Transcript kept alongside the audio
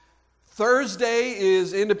Thursday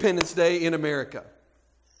is Independence Day in America.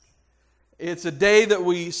 It's a day that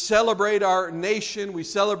we celebrate our nation, we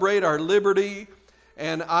celebrate our liberty,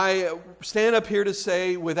 and I stand up here to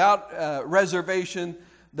say without reservation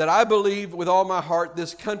that I believe with all my heart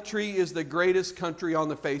this country is the greatest country on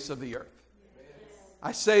the face of the earth.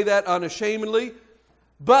 I say that unashamedly,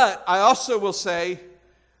 but I also will say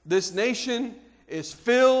this nation is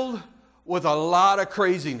filled with a lot of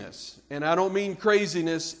craziness. And I don't mean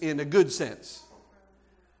craziness in a good sense.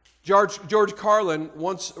 George Carlin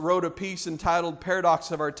once wrote a piece entitled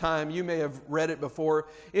Paradox of Our Time. You may have read it before.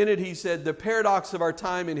 In it he said, the paradox of our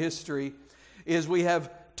time in history is we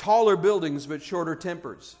have taller buildings but shorter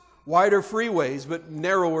tempers, wider freeways but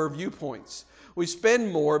narrower viewpoints. We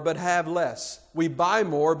spend more but have less. We buy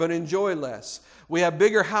more but enjoy less. We have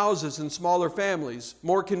bigger houses and smaller families,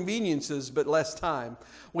 more conveniences but less time.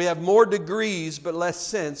 We have more degrees but less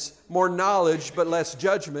sense, more knowledge but less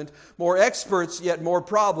judgment, more experts yet more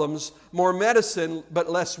problems, more medicine but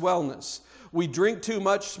less wellness. We drink too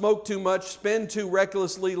much, smoke too much, spend too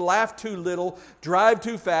recklessly, laugh too little, drive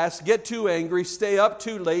too fast, get too angry, stay up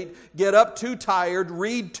too late, get up too tired,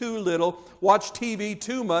 read too little, watch TV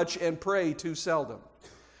too much, and pray too seldom.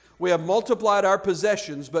 We have multiplied our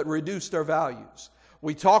possessions but reduced our values.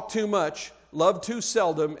 We talk too much, love too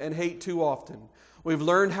seldom, and hate too often. We've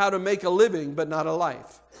learned how to make a living but not a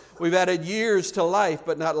life. We've added years to life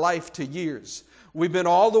but not life to years. We've been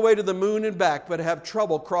all the way to the moon and back but have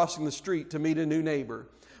trouble crossing the street to meet a new neighbor.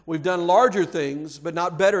 We've done larger things but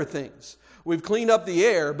not better things. We've cleaned up the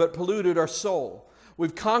air but polluted our soul.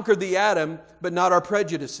 We've conquered the atom but not our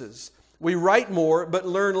prejudices. We write more but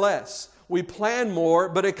learn less. We plan more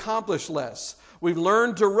but accomplish less. We've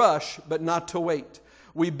learned to rush but not to wait.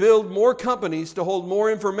 We build more companies to hold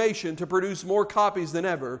more information to produce more copies than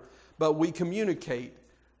ever, but we communicate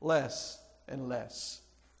less and less.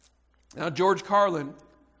 Now, George Carlin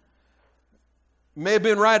may have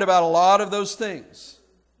been right about a lot of those things,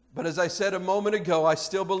 but as I said a moment ago, I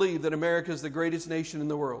still believe that America is the greatest nation in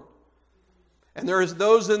the world. And there is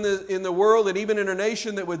those in the world and even in our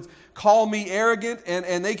nation that would call me arrogant,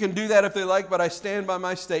 and they can do that if they like, but I stand by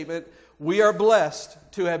my statement. We are blessed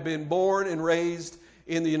to have been born and raised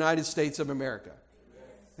in the United States of America.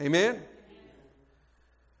 Amen?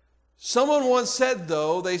 Someone once said,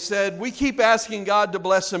 though, they said, we keep asking God to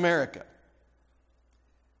bless America.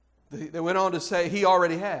 They went on to say, He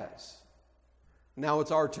already has. Now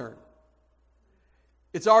it's our turn.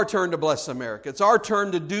 It's our turn to bless America. It's our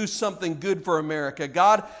turn to do something good for America.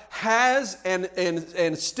 God has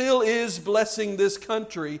and still is blessing this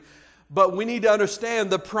country, but we need to understand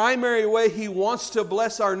the primary way He wants to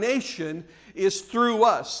bless our nation is through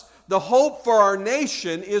us. The hope for our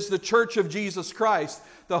nation is the Church of Jesus Christ.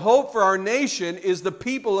 The hope for our nation is the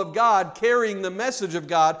people of God carrying the message of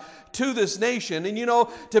God to this nation. And you know,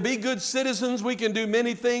 to be good citizens, we can do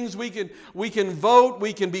many things. We can vote,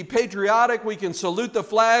 we can be patriotic, we can salute the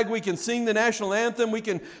flag, we can sing the national anthem, we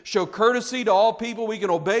can show courtesy to all people, we can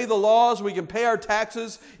obey the laws, we can pay our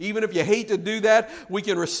taxes, even if you hate to do that. We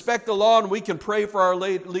can respect the law and we can pray for our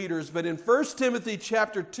leaders. But in 1 Timothy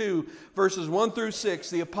chapter 2, verses 1 through 6,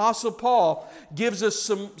 the Apostle Paul gives us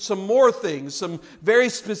some more things, some very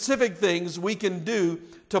specific things we can do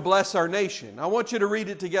to bless our nation. I want you to read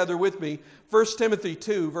it together with me. 1 Timothy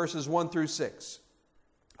 2, verses 1 through 6.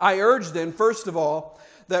 I urge then, first of all,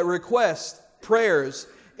 that requests, prayers,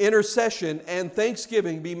 intercession, and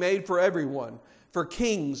thanksgiving be made for everyone, for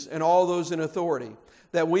kings and all those in authority,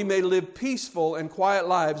 that we may live peaceful and quiet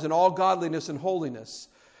lives in all godliness and holiness.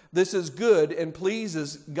 This is good and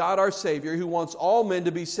pleases God our Savior, who wants all men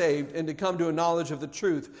to be saved and to come to a knowledge of the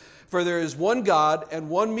truth. For there is one God and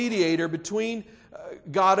one mediator between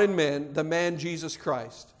God and men, the man Jesus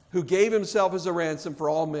Christ, who gave Himself as a ransom for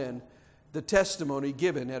all men, the testimony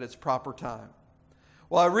given at its proper time.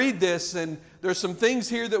 Well, I read this, and there's some things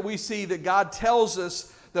here that we see that God tells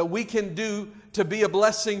us that we can do to be a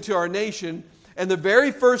blessing to our nation. And the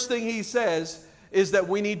very first thing He says is that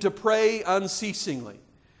we need to pray unceasingly.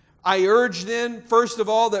 I urge then, first of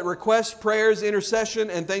all, that requests, prayers,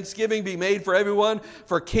 intercession, and thanksgiving be made for everyone,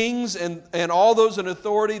 for kings and all those in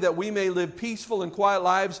authority, that we may live peaceful and quiet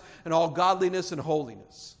lives in all godliness and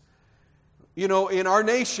holiness. You know, in our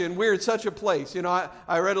nation, we're in such a place. You know,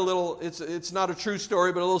 I read a little, it's not a true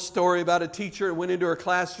story, but a little story about a teacher who went into her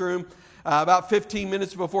classroom about 15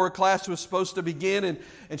 minutes before class was supposed to begin,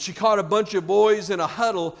 and she caught a bunch of boys in a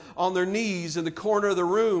huddle on their knees in the corner of the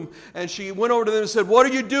room, and she went over to them and said, "What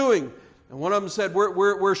are you doing?" And one of them said,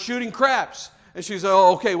 we're shooting craps. And she said,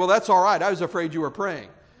 "Oh, okay, well, that's all right. I was afraid you were praying."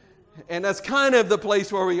 And that's kind of the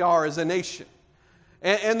place where we are as a nation.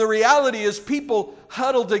 And the reality is people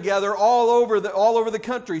huddle together all over the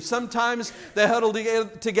country. Sometimes they huddle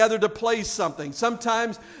together to play something.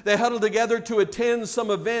 Sometimes they huddle together to attend some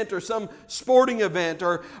event or some sporting event.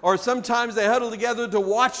 Or sometimes they huddle together to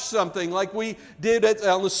watch something like we did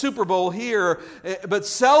on the Super Bowl here. But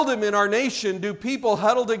seldom in our nation do people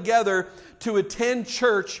huddle together to attend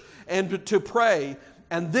church and to pray.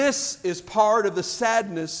 And this is part of the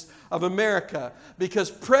sadness of America, because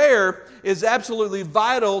prayer is absolutely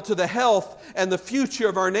vital to the health and the future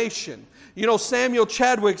of our nation. You know, Samuel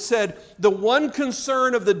Chadwick said, the one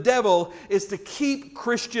concern of the devil is to keep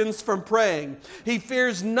Christians from praying. He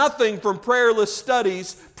fears nothing from prayerless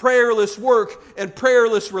studies, prayerless work, and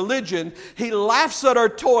prayerless religion. He laughs at our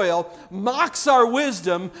toil, mocks our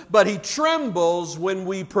wisdom, but he trembles when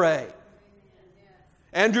we pray.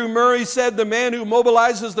 Andrew Murray said, the man who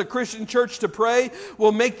mobilizes the Christian church to pray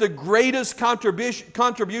will make the greatest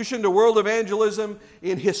contribution to world evangelism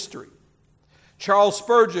in history. Charles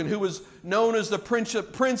Spurgeon, who was known as the Prince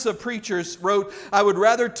of Preachers, wrote, I would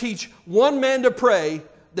rather teach one man to pray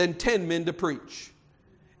than 10 men to preach.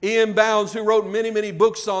 E.M. Bounds, who wrote many, many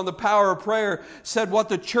books on the power of prayer, said what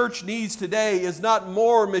the church needs today is not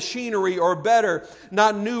more machinery or better,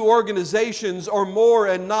 not new organizations or more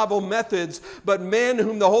and novel methods, but men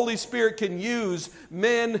whom the Holy Spirit can use,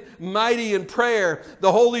 men mighty in prayer.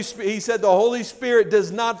 He said the Holy Spirit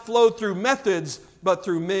does not flow through methods, but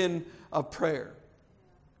through men of prayer.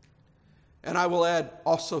 And I will add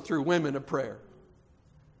also through women of prayer.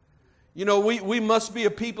 You know, we must be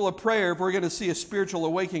a people of prayer if we're going to see a spiritual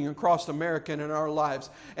awakening across America and in our lives.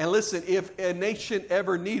 And listen, if a nation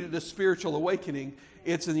ever needed a spiritual awakening,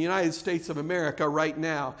 it's in the United States of America right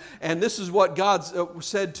now. And this is what God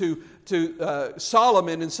said to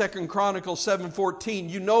Solomon in 2 Chronicles 7:14.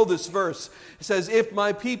 You know this verse. It says, if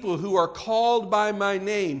my people who are called by my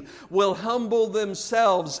name will humble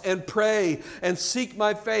themselves and pray and seek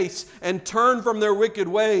my face and turn from their wicked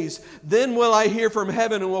ways, then will I hear from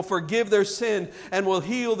heaven and will forgive their sin and will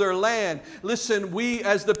heal their land. Listen, we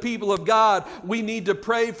as the people of God, we need to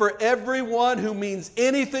pray for everyone who means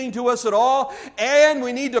anything to us at all, and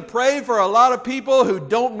we need to pray for a lot of people who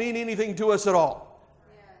don't mean anything to us at all.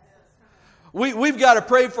 We've got to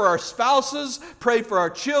pray for our spouses, pray for our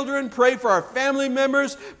children, pray for our family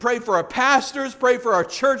members, pray for our pastors, pray for our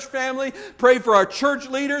church family, pray for our church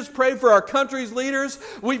leaders, pray for our country's leaders.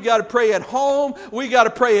 We've got to pray at home. We've got to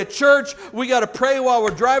pray at church. We've got to pray while we're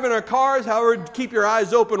driving our cars. However, keep your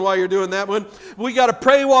eyes open while you're doing that one. We've got to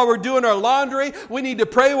pray while we're doing our laundry. We need to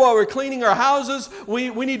pray while we're cleaning our houses. We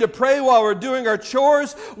need to pray while we're doing our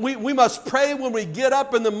chores. We must pray when we get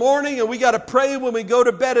up in the morning, and we got to pray when we go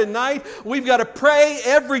to bed at night. We've got to pray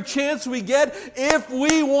every chance we get if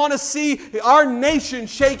we want to see our nation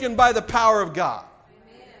shaken by the power of God.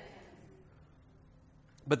 Amen.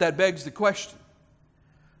 But that begs the question,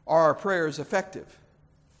 are our prayers effective?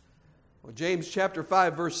 Well, James chapter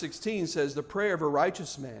 5 verse 16 says the prayer of a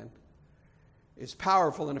righteous man is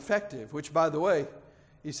powerful and effective, which, by the way,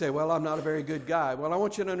 you say, well, I'm not a very good guy. Well, I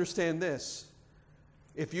want you to understand this.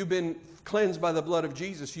 If you've been cleansed by the blood of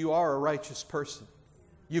Jesus, you are a righteous person.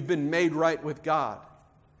 You've been made right with God.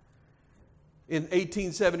 In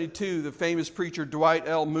 1872, the famous preacher Dwight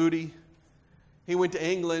L. Moody, he went to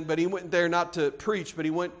England, but he went there not to preach, but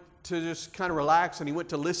he went to just kind of relax, and he went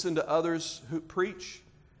to listen to others who preach.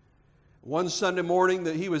 One Sunday morning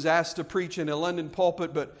that he was asked to preach in a London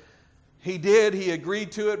pulpit, but he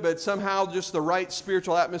agreed to it, but somehow just the right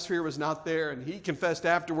spiritual atmosphere was not there, and he confessed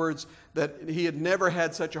afterwards that he had never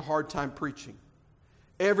had such a hard time preaching.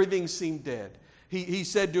 Everything seemed dead. He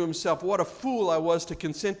said to himself, what a fool I was to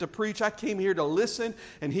consent to preach. I came here to listen,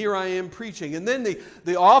 and here I am preaching. And then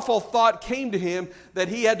the awful thought came to him that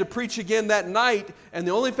he had to preach again that night, and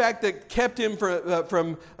the only fact that kept him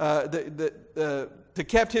from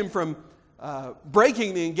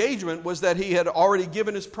breaking the engagement was that he had already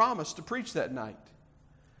given his promise to preach that night.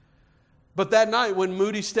 But that night, when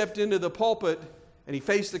Moody stepped into the pulpit and he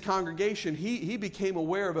faced the congregation, he became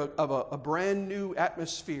aware of a brand new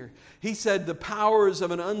atmosphere. He said the powers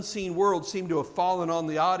of an unseen world seemed to have fallen on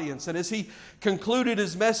the audience. And as he concluded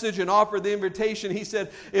his message and offered the invitation, he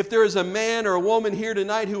said, if there is a man or a woman here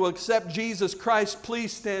tonight who will accept Jesus Christ,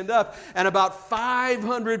 please stand up. And about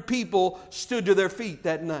 500 people stood to their feet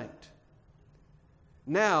that night.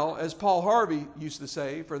 Now, as Paul Harvey used to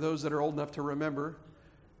say, for those that are old enough to remember,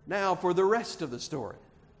 now for the rest of the story.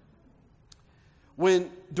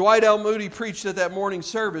 When Dwight L. Moody preached at that morning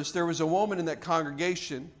service, there was a woman in that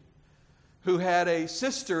congregation who had a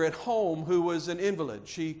sister at home who was an invalid.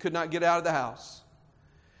 She could not get out of the house.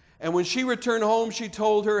 And when she returned home, she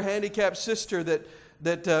told her handicapped sister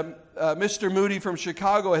that Mr. Moody from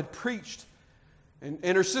Chicago had preached.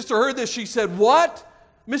 And her sister heard this. She said, "What?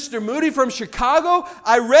 Mr. Moody from Chicago?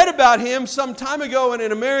 I read about him some time ago in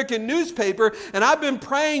an American newspaper, and I've been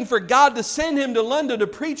praying for God to send him to London to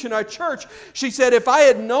preach in our church." She said, "If I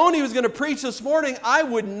had known he was going to preach this morning, I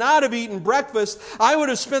would not have eaten breakfast. I would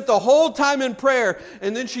have spent the whole time in prayer."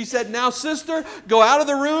 And then she said, "Now, sister, go out of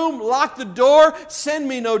the room, lock the door, send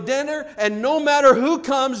me no dinner, and no matter who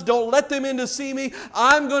comes, don't let them in to see me.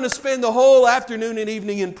 I'm going to spend the whole afternoon and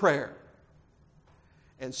evening in prayer."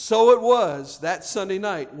 And so it was that Sunday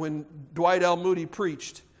night when Dwight L. Moody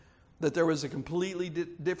preached that there was a completely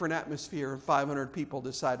different atmosphere, and 500 people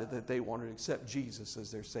decided that they wanted to accept Jesus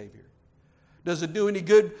as their Savior. Does it do any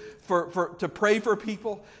good to pray for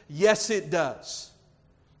people? Yes, it does.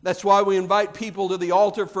 That's why we invite people to the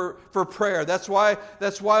altar for prayer. That's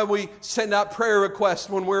why we send out prayer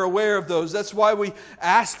requests when we're aware of those. That's why we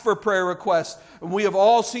ask for prayer requests. And we have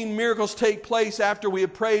all seen miracles take place after we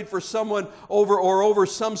have prayed for someone over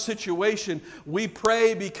some situation. We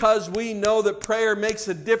pray because we know that prayer makes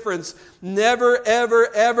a difference. Never,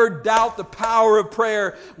 ever, ever doubt the power of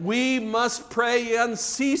prayer. We must pray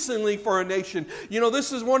unceasingly for a nation. You know,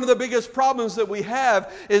 this is one of the biggest problems that we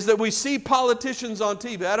have, is that we see politicians on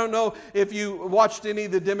TV. I don't know if you watched any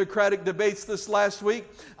of the Democratic debates this last week.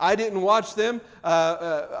 I didn't watch them.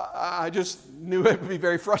 I just knew it would be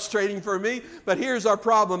very frustrating for me. But here's our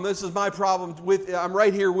problem. This is my problem. I'm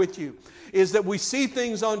right here with you. Is that we see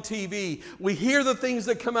things on TV, we hear the things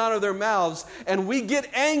that come out of their mouths, and we get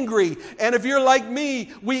angry. And if you're like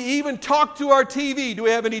me, we even talk to our TV. Do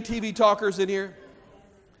we have any TV talkers in here?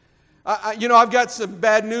 I've got some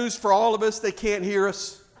bad news for all of us. They can't hear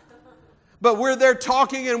us. But we're there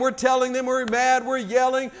talking and we're telling them we're mad, we're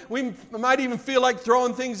yelling. We might even feel like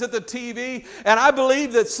throwing things at the TV. And I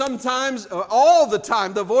believe that sometimes, all the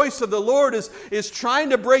time, the voice of the Lord is trying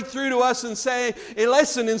to break through to us and say, "Hey,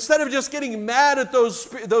 listen, instead of just getting mad at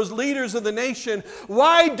those leaders of the nation,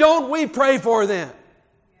 why don't we pray for them?"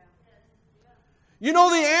 You know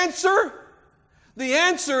the answer? The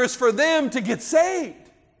answer is for them to get saved.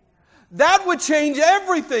 That would change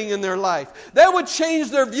everything in their life. That would change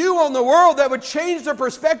their view on the world. That would change their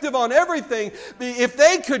perspective on everything. If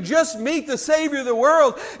they could just meet the Savior of the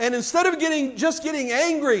world, and instead of getting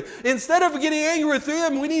angry with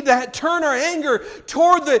them, we need to turn our anger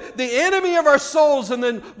toward the enemy of our souls and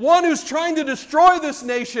the one who's trying to destroy this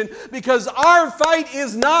nation, because our fight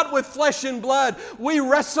is not with flesh and blood. We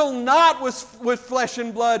wrestle not with flesh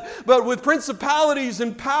and blood, but with principalities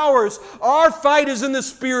and powers. Our fight is in the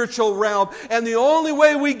spiritual realm. And the only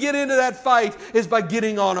way we get into that fight is by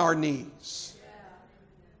getting on our knees.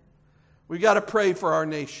 We got to pray for our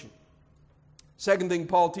nation. Second thing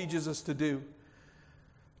Paul teaches us to do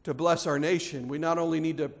to bless our nation, we not only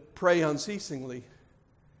need to pray unceasingly,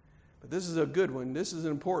 but this is a good one. This is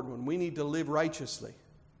an important one. We need to live righteously.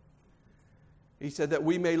 He said that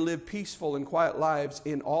we may live peaceful and quiet lives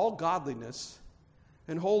in all godliness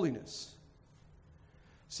and holiness.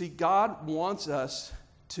 See, God wants us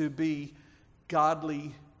to be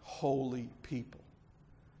godly, holy people.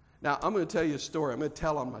 Now, I'm going to tell you a story. I'm going to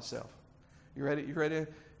tell on myself. You ready? You ready?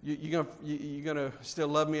 You gonna still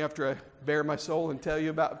love me after I bare my soul and tell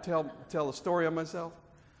a story on myself?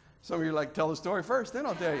 Some of you are like, tell the story first, then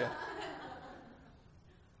I'll tell you.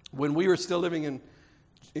 When we were still living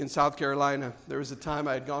in South Carolina, there was a time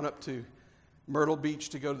I had gone up to Myrtle Beach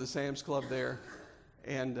to go to the Sam's Club there,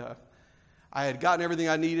 and I had gotten everything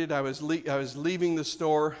I needed. I was leaving the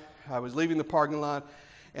store. I was leaving the parking lot,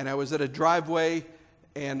 and I was at a driveway,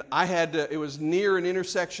 and it was near an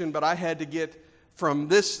intersection, but I had to get from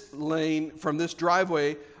this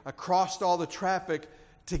driveway, across all the traffic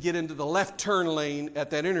to get into the left turn lane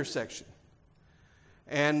at that intersection.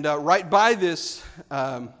 And right by this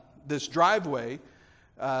driveway,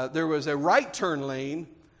 there was a right turn lane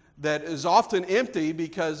that is often empty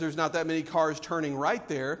because there's not that many cars turning right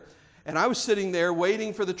there. And I was sitting there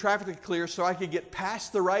waiting for the traffic to clear so I could get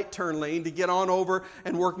past the right turn lane to get on over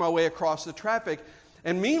and work my way across the traffic.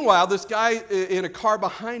 And meanwhile, this guy in a car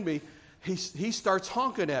behind me, he starts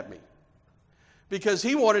honking at me because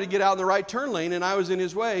he wanted to get out in the right turn lane, and I was in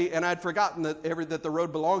his way, and I'd forgotten that the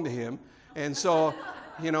road belonged to him. And so,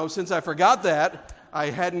 since I forgot that, I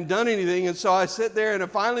hadn't done anything, and so I sit there,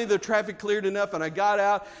 and finally the traffic cleared enough, and I got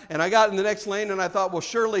out, and I got in the next lane, and I thought, well,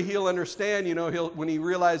 surely he'll understand, when he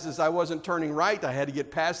realizes I wasn't turning right, I had to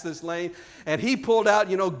get past this lane, and he pulled out,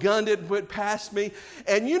 gunned it, went past me,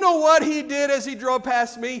 and you know what he did as he drove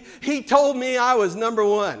past me? He told me I was number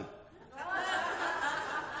one.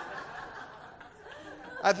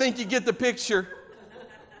 I think you get the picture.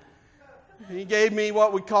 He gave me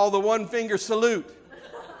what we call the one-finger salute.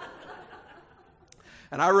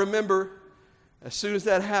 And I remember, as soon as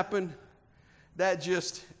that happened, that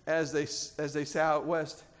just, as they say out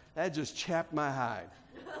west, that just chapped my hide.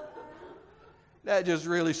 That just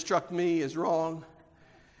really struck me as wrong.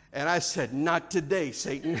 And I said, not today,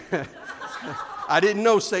 Satan. I didn't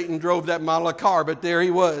know Satan drove that model of car, but there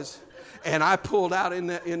he was. And I pulled out in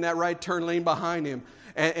that right turn lane behind him.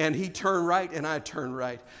 And he turned right, and I turned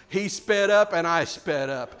right. He sped up, and I sped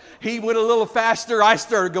up. He went a little faster. I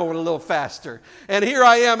started going a little faster. And here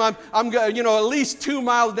I am. I'm at least 2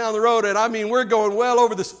 miles down the road, and I mean, we're going well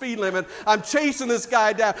over the speed limit. I'm chasing this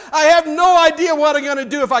guy down. I have no idea what I'm going to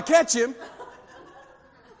do if I catch him.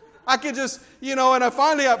 I could just, and I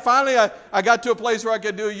finally got to a place where I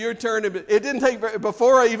could do a U-turn. It didn't take,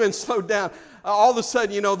 before I even slowed down, all of a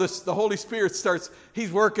sudden, the Holy Spirit starts,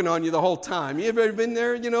 He's working on you the whole time. You ever been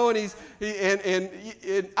there, and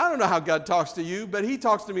I don't know how God talks to you, but He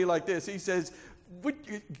talks to me like this. He says,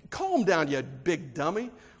 calm down, you big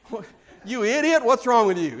dummy. You idiot, what's wrong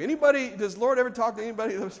with you? Does the Lord ever talk to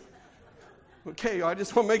anybody? Okay, I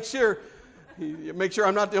just want to make sure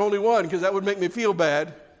I'm not the only one, because that would make me feel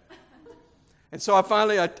bad. And so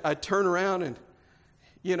I turn around and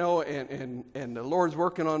the Lord's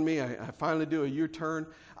working on me. I finally do a U-turn.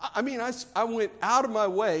 I went out of my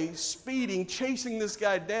way, speeding, chasing this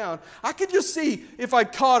guy down. I could just see if I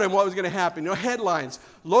caught him what was going to happen. Headlines: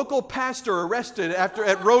 local pastor arrested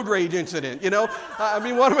at road rage incident.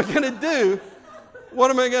 What am I going to do?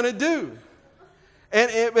 What am I going to do?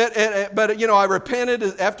 But I repented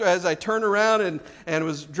as I turned around and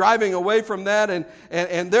was driving away from that,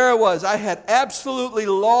 and there I was. I had absolutely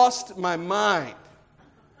lost my mind.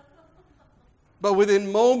 But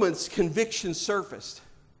within moments, conviction surfaced.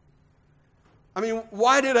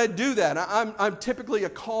 Why did I do that? I'm typically a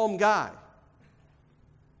calm guy.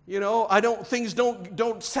 Things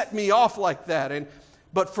don't set me off like that.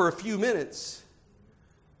 But for a few minutes,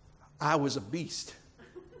 I was a beast.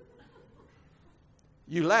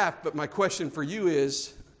 You laugh, but my question for you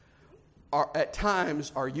is, at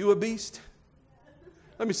times, are you a beast?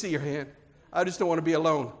 Let me see your hand. I just don't want to be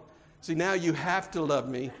alone. See, now you have to love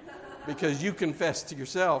me because you confess to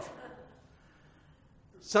yourself.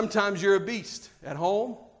 Sometimes you're a beast. At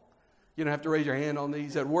home, you don't have to raise your hand on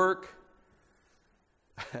these. At work,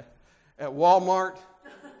 at Walmart,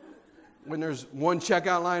 when there's one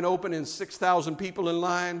checkout line open and 6,000 people in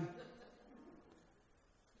line.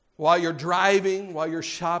 While you're driving, while you're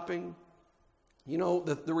shopping.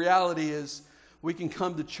 The reality is we can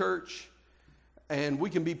come to church and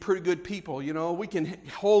we can be pretty good people. We can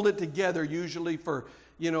hold it together usually for,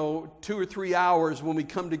 2 or 3 hours when we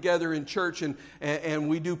come together in church and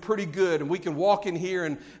we do pretty good. And we can walk in here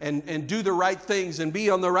and do the right things and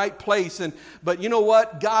be on the right place. But you know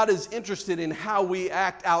what? God is interested in how we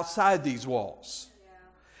act outside these walls.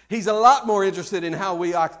 He's a lot more interested in how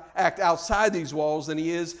we act outside these walls than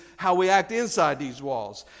He is how we act inside these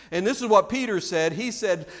walls. And this is what Peter said. He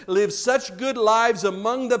said, live such good lives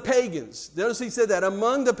among the pagans. Notice he said that,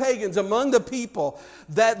 among the pagans, among the people,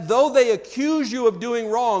 that though they accuse you of doing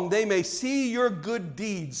wrong, they may see your good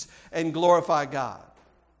deeds and glorify God.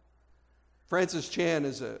 Francis Chan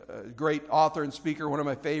is a great author and speaker, one of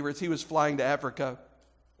my favorites. He was flying to Africa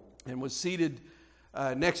and was seated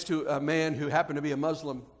next to a man who happened to be a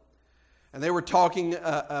Muslim. And they were talking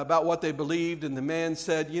about what they believed, and the man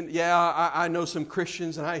said, I know some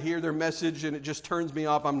Christians, and I hear their message, and it just turns me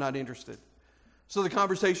off. I'm not interested. So the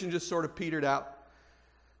conversation just sort of petered out.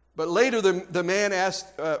 But later the man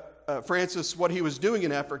asked Francis what he was doing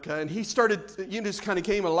in Africa, and he started, just kind of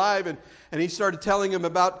came alive, and he started telling him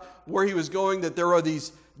about where he was going, that there are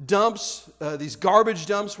these dumps, these garbage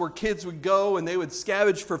dumps where kids would go and they would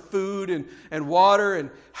scavenge for food and water, and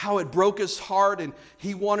how it broke his heart, and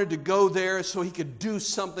he wanted to go there so he could do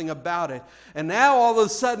something about it. And now all of a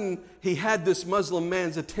sudden he had this Muslim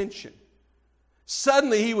man's attention.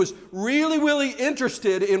 Suddenly he was really, really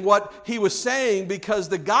interested in what he was saying, because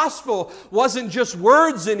the gospel wasn't just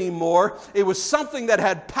words anymore. It was something that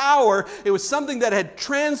had power. It was something that had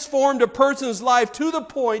transformed a person's life to the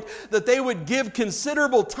point that they would give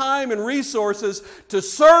considerable time and resources to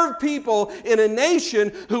serve people in a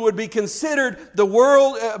nation who would be considered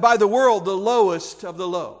by the world the lowest of the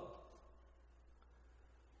low.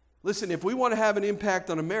 Listen, if we want to have an impact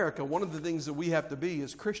on America, one of the things that we have to be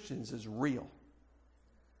as Christians is real.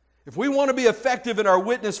 If we want to be effective in our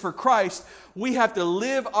witness for Christ, we have to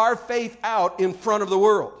live our faith out in front of the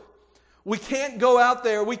world. We can't go out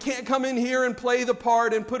there. We can't come in here and play the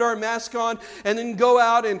part and put our mask on and then go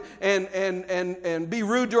out and be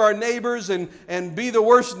rude to our neighbors and be the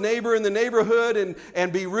worst neighbor in the neighborhood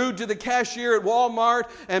and be rude to the cashier at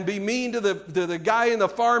Walmart and be mean to the guy in the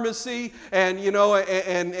pharmacy and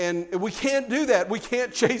we can't do that. We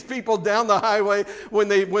can't chase people down the highway when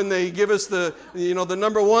they give us the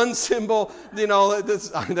number one symbol.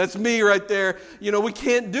 That's me right there. We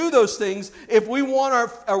can't do those things if we want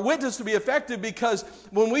our witness to be effective, because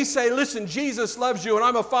when we say, listen, Jesus loves you and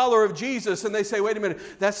I'm a follower of Jesus, and they say, wait a minute,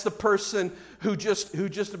 that's the person who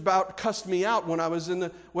just about cussed me out when I was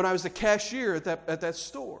the cashier at that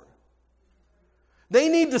store. They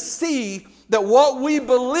need to see that what we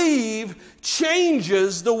believe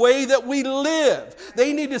changes the way that we live.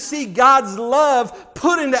 They need to see God's love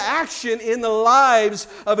put into action in the lives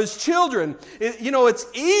of His children. It's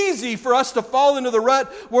easy for us to fall into the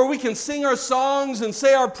rut where we can sing our songs and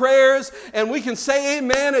say our prayers and we can say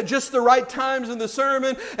amen at just the right times in the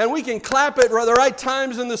sermon and we can clap at the right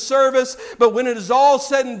times in the service. But when it is all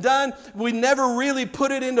said and done, we never really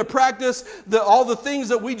put it into practice. All the things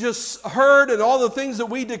that we just heard and all the things that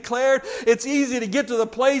we declared. It's easy to get to the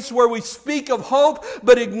place where we speak of hope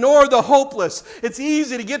but ignore the hopeless. It's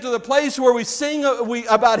easy to get to the place where we sing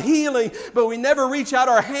about healing but we never reach out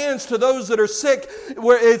our hands to those that are sick.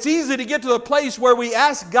 It's easy to get to the place where we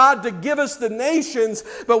ask God to give us the nations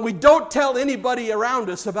but we don't tell anybody around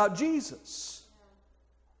us about Jesus.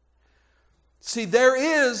 See, there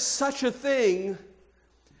is such a thing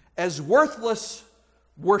as worthless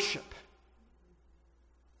worship.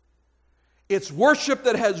 It's worship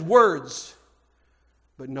that has words,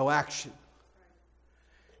 but no action.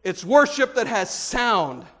 It's worship that has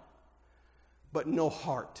sound, but no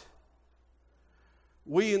heart.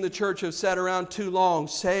 We in the church have sat around too long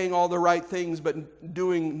saying all the right things but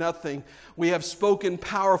doing nothing. We have spoken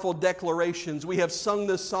powerful declarations. We have sung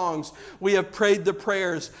the songs. We have prayed the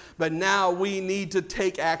prayers. But now we need to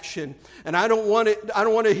take action. And I don't want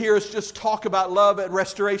to hear us just talk about love at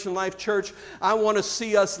Restoration Life Church. I want to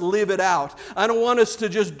see us live it out. I don't want us to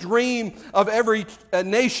just dream of every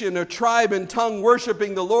nation or tribe and tongue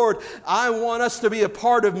worshiping the Lord. I want us to be a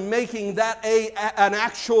part of making that an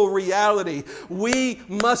actual reality. We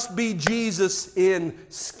must be Jesus in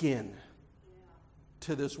skin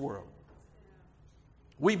to this world.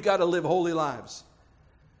 We've got to live holy lives,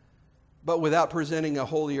 but without presenting a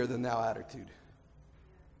holier than thou attitude.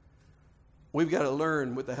 We've got to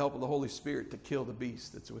learn with the help of the Holy Spirit to kill the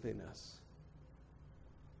beast that's within us.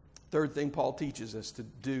 Third thing Paul teaches us to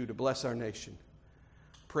do to bless our nation: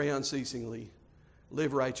 pray unceasingly,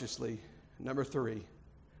 live righteously. Number 3,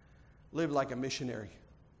 live like a missionary.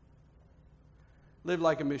 Live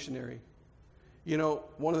like a missionary.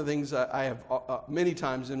 One of the things I have many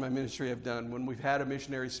times in my ministry I've done when we've had a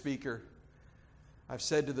missionary speaker, I've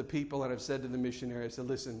said to the people and I've said to the missionary, I said,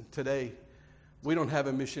 listen, today we don't have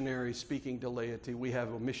a missionary speaking to laity. We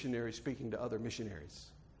have a missionary speaking to other missionaries.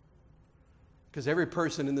 Because every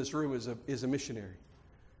person in this room is a missionary.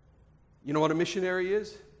 You know what a missionary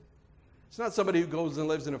is? It's not somebody who goes and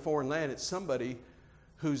lives in a foreign land. It's somebody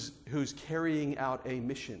who's carrying out a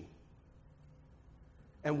mission.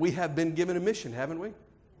 And we have been given a mission, haven't we?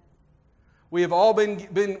 We have all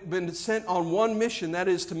been sent on one mission, that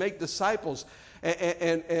is to make disciples.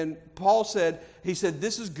 And Paul said,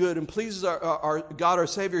 this is good and pleases our God, our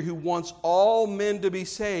Savior, who wants all men to be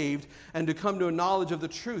saved and to come to a knowledge of the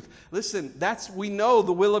truth. Listen, we know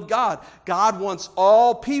the will of God. God wants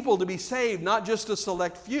all people to be saved, not just a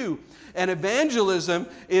select few. And evangelism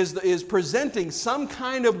is presenting some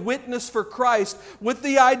kind of witness for Christ with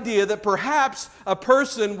the idea that perhaps a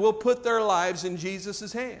person will put their lives in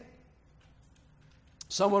Jesus' hand.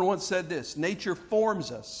 Someone once said this: nature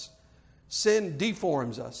forms us, sin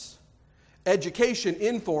deforms us, education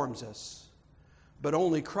informs us, but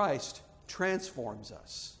only Christ transforms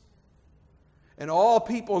us. And all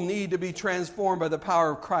people need to be transformed by the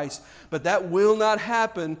power of Christ. But that will not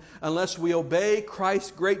happen unless we obey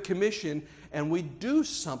Christ's Great Commission and we do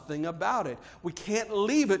something about it. We can't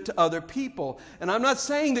leave it to other people. And I'm not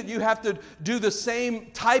saying that you have to do the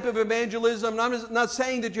same type of evangelism. I'm not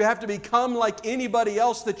saying that you have to become like anybody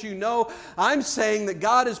else that you know. I'm saying that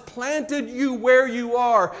God has planted you where you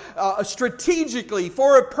are strategically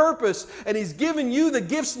for a purpose. And He's given you the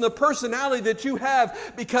gifts and the personality that you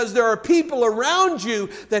have because there are people around you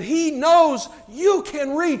that He knows you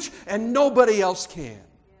can reach and nobody else can.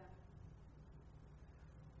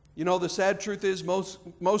 The sad truth is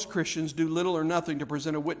most Christians do little or nothing to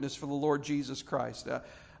present a witness for the Lord Jesus Christ.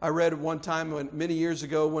 I read one time many years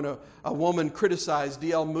ago when a woman criticized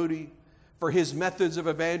D.L. Moody for his methods of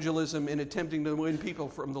evangelism in attempting to win people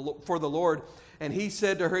for the Lord. And he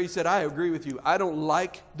said to her, he said, I agree with you. I don't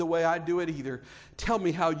like the way I do it either. Tell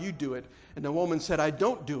me how you do it. And the woman said, I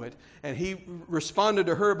don't do it. And he responded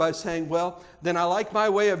to her by saying, well, then I like my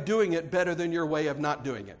way of doing it better than your way of not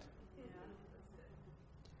doing it.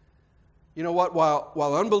 You know what?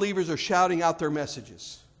 While unbelievers are shouting out their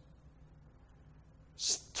messages,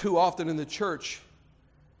 too often in the church,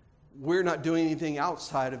 we're not doing anything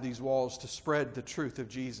outside of these walls to spread the truth of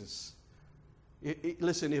Jesus.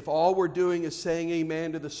 Listen, if all we're doing is saying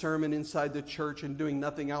amen to the sermon inside the church and doing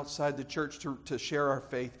nothing outside the church to share our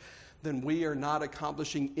faith, then we are not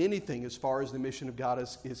accomplishing anything as far as the mission of God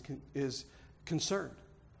is concerned.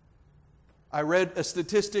 I read a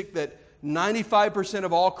statistic that 95%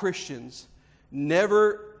 of all Christians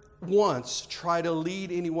never once try to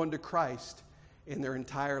lead anyone to Christ in their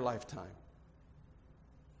entire lifetime.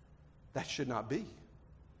 That should not be.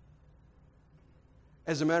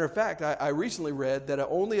 As a matter of fact, I recently read that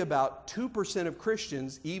only about 2% of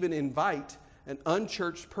Christians even invite an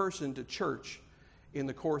unchurched person to church in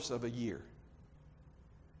the course of a year.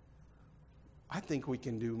 I think we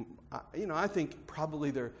can do, I think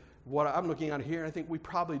probably what I'm looking at here, I think we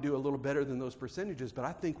probably do a little better than those percentages, but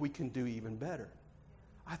I think we can do even better.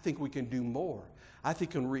 I think we can do more. I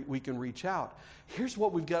think we can reach out. Here's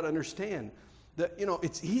what we've got to understand. That,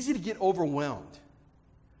 it's easy to get overwhelmed.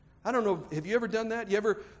 I don't know, have you ever done that? You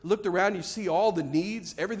ever looked around, you see all the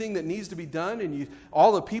needs, everything that needs to be done, and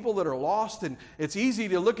all the people that are lost, and it's easy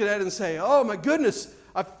to look at it and say, oh my goodness,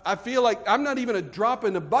 I feel like I'm not even a drop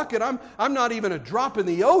in the bucket, I'm not even a drop in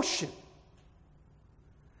the ocean.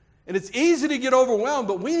 And it's easy to get overwhelmed,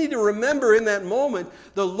 but we need to remember in that moment,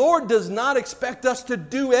 the Lord does not expect us to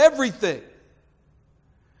do everything.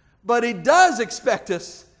 But He does expect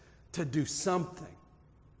us to do something.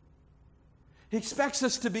 He expects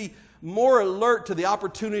us to be more alert to the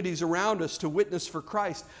opportunities around us to witness for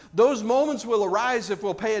Christ. Those moments will arise if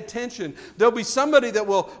we'll pay attention. There'll be somebody that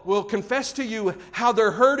will confess to you how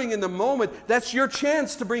they're hurting in the moment. That's your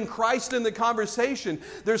chance to bring Christ in the conversation.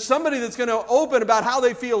 There's somebody that's going to open about how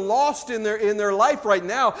they feel lost in their life right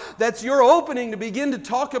now. That's your opening to begin to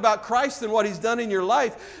talk about Christ and what He's done in your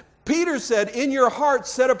life. Peter said, in your heart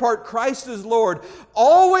set apart Christ as Lord.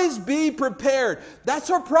 Always be prepared.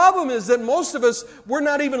 That's our problem, is that most of us, we're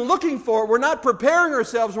not even looking for it. We're not preparing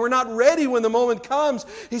ourselves. We're not ready when the moment comes.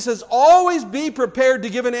 He says, always be prepared to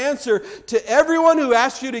give an answer to everyone who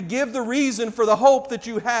asks you to give the reason for the hope that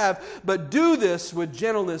you have. But do this with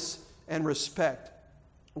gentleness and respect.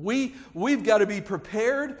 We've got to be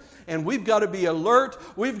prepared, and we've got to be alert.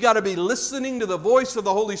 We've got to be listening to the voice of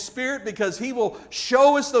the Holy Spirit, because He will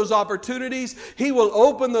show us those opportunities. He will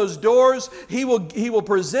open those doors. He will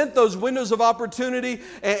present those windows of opportunity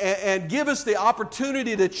and give us the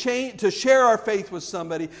opportunity to share our faith with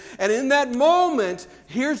somebody. And in that moment,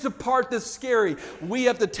 here's the part that's scary. We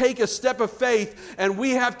have to take a step of faith, and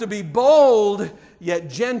we have to be bold yet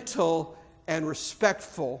gentle and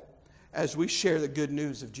respectful as we share the good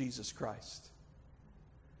news of Jesus Christ.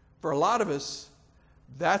 For a lot of us,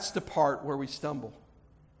 that's the part where we stumble.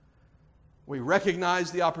 We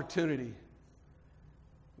recognize the opportunity.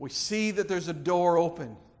 We see that there's a door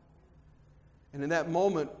open. And in that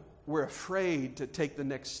moment, we're afraid to take the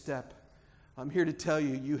next step. I'm here to tell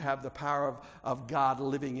you, you have the power of God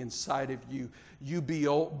living inside of you. You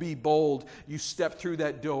be bold. You step through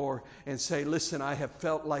that door and say, listen, I have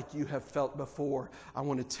felt like you have felt before. I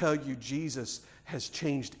want to tell you, Jesus has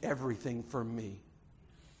changed everything for me.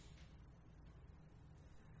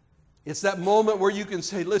 It's that moment where you can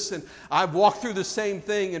say, listen, I've walked through the same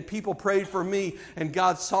thing and people prayed for me and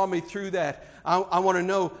God saw me through that. I want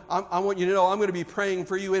you to know I'm going to be praying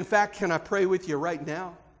for you. In fact, can I pray with you right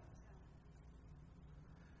now?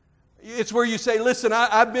 It's where you say, listen,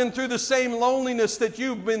 I've been through the same loneliness that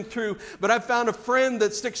you've been through, but I've found a friend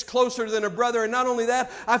that sticks closer than a brother. And not only that,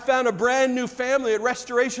 I found a brand new family at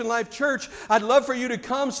Restoration Life Church. I'd love for you to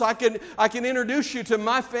come so I can introduce you to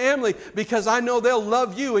my family, because I know they'll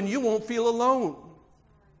love you and you won't feel alone.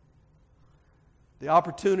 The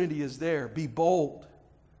opportunity is there. Be bold,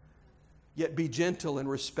 yet be gentle and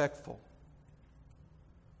respectful.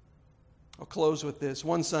 I'll close with this.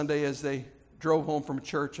 One Sunday, as they drove home from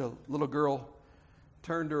church, a little girl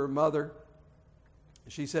turned to her mother.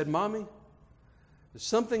 She said, Mommy, there's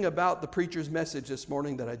something about the preacher's message this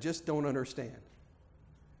morning that I just don't understand.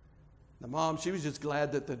 The mom, she was just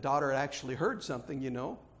glad that the daughter actually heard something,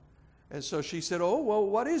 And so she said, oh, well,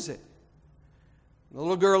 what is it? The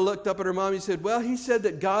little girl looked up at her mom and said, well, he said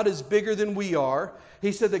that God is bigger than we are.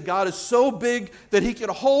 He said that God is so big that He could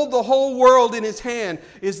hold the whole world in His hand.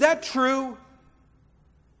 Is that true?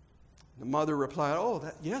 The mother replied, "Oh,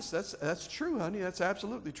 yes, that's true, honey. That's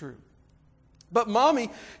absolutely true." But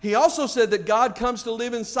Mommy, he also said that God comes to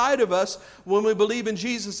live inside of us when we believe in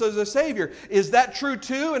Jesus as a Savior. Is that true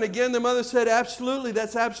too? And again, the mother said, "Absolutely,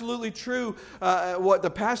 that's absolutely true. What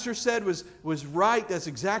the pastor said was right. That's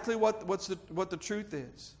exactly what the truth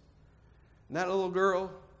is." And that little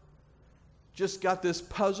girl just got this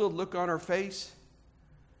puzzled look on her face.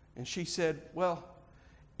 And she said, "Well,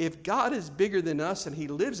 if God is bigger than us and He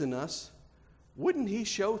lives in us, wouldn't He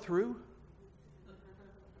show through?"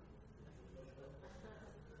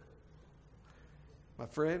 My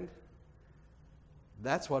friend,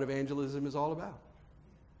 that's what evangelism is all about.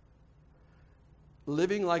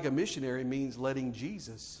 Living like a missionary means letting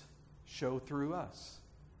Jesus show through us.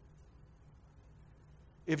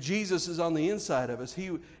 If Jesus is on the inside of us,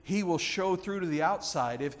 He will show through to the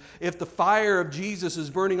outside. If the fire of Jesus is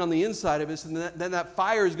burning on the inside of us, then that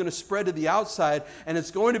fire is going to spread to the outside, and it's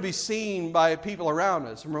going to be seen by people around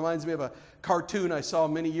us. It reminds me of a cartoon I saw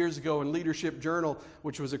many years ago in Leadership Journal,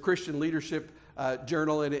 which was a Christian leadership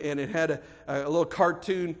journal, and it had a little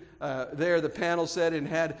cartoon there. The panel said, and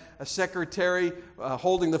had a secretary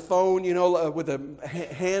holding the phone, with a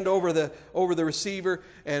hand over the receiver,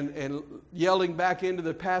 and yelling back into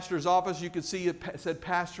the pastor's office. You could see it said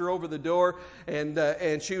 "Pastor" over the door,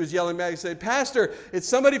 and she was yelling back and said, "Pastor, it's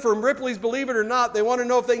somebody from Ripley's. Believe it or not, they want to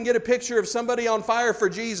know if they can get a picture of somebody on fire for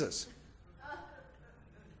Jesus."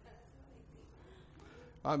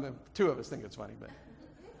 Two of us think it's funny, but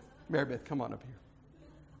Mary Beth, come on up here.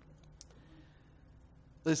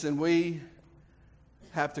 Listen, we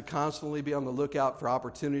have to constantly be on the lookout for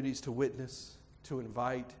opportunities to witness, to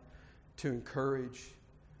invite, to encourage,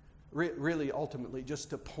 really ultimately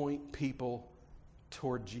just to point people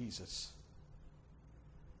toward Jesus.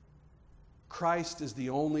 Christ is the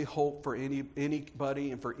only hope for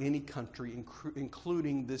anybody and for any country,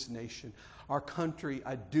 including this nation. Our country,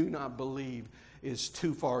 I do not believe, is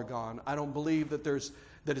too far gone. I don't believe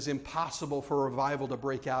that it's impossible for revival to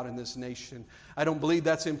break out in this nation. I don't believe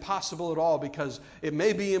that's impossible at all, because it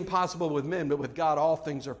may be impossible with men, but with God all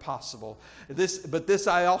things are possible. But this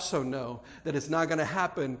I also know, that it's not going to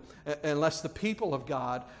happen unless the people of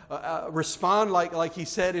God respond like He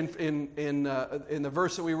said in the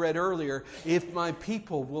verse that we read earlier. "If my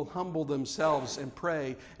people will humble themselves and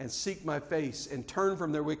pray and seek my face and turn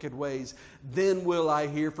from their wicked ways, then will I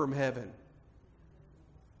hear from heaven."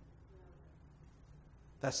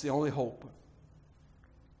 That's the only hope.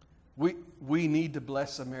 We need to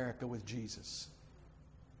bless America with Jesus.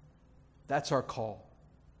 That's our call.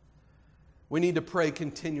 We need to pray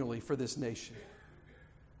continually for this nation.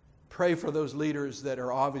 Pray for those leaders that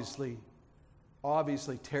are obviously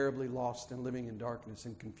terribly lost and living in darkness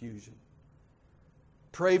and confusion.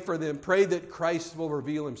 Pray for them. Pray that Christ will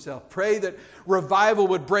reveal Himself. Pray that revival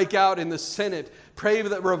would break out in the Senate. Pray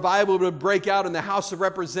that revival would break out in the House of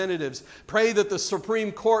Representatives. Pray that the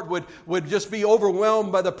Supreme Court would just be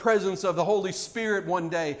overwhelmed by the presence of the Holy Spirit one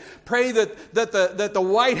day. Pray that the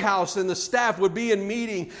White House and the staff would be in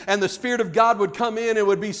meeting, and the Spirit of God would come in and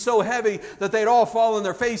would be so heavy that they'd all fall on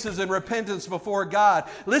their faces in repentance before God.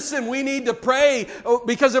 Listen, we need to pray,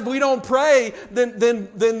 because if we don't pray, then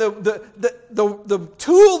the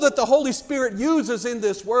tool that the Holy Spirit uses in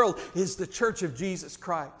this world is the Church of Jesus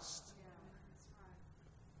Christ.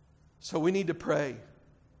 So we need to pray.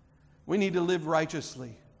 We need to live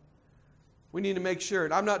righteously. We need to make sure.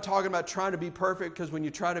 And I'm not talking about trying to be perfect, because when you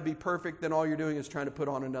try to be perfect, then all you're doing is trying to put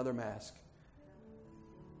on another mask.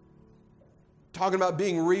 Talking about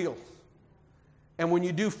being real. And when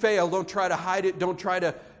you do fail, don't try to hide it. Don't try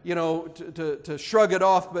to, to shrug it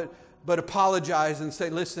off, but apologize and say,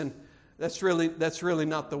 "Listen, that's really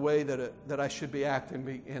not the way that I should be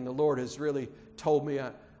acting, and the Lord has really told me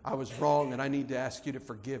I was wrong, and I need to ask you to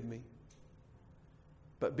forgive me."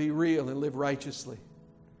 But be real and live righteously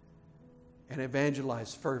and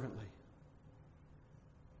evangelize fervently.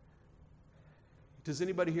 Does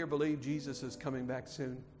anybody here believe Jesus is coming back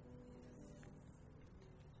soon?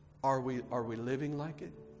 Are we living like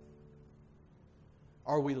it?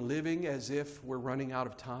 Are we living as if we're running out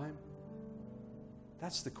of time?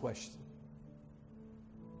 That's the question.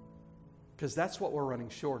 Because that's what we're running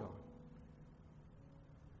short on.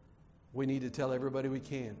 We need to tell everybody we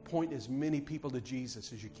can. Point as many people to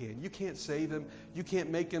Jesus as you can. You can't save them. You can't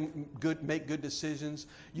make good decisions.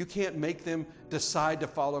 You can't make them decide to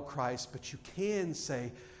follow Christ. But you can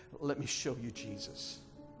say, "Let me show you Jesus."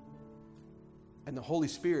 And the Holy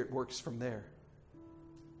Spirit works from there.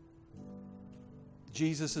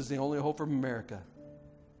 Jesus is the only hope for America.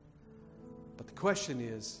 But the question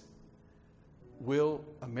is, will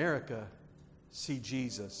America see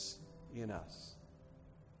Jesus in us?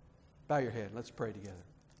 Bow your head. Let's pray together.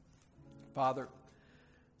 Father,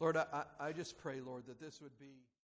 Lord, I just pray, Lord, that this would be...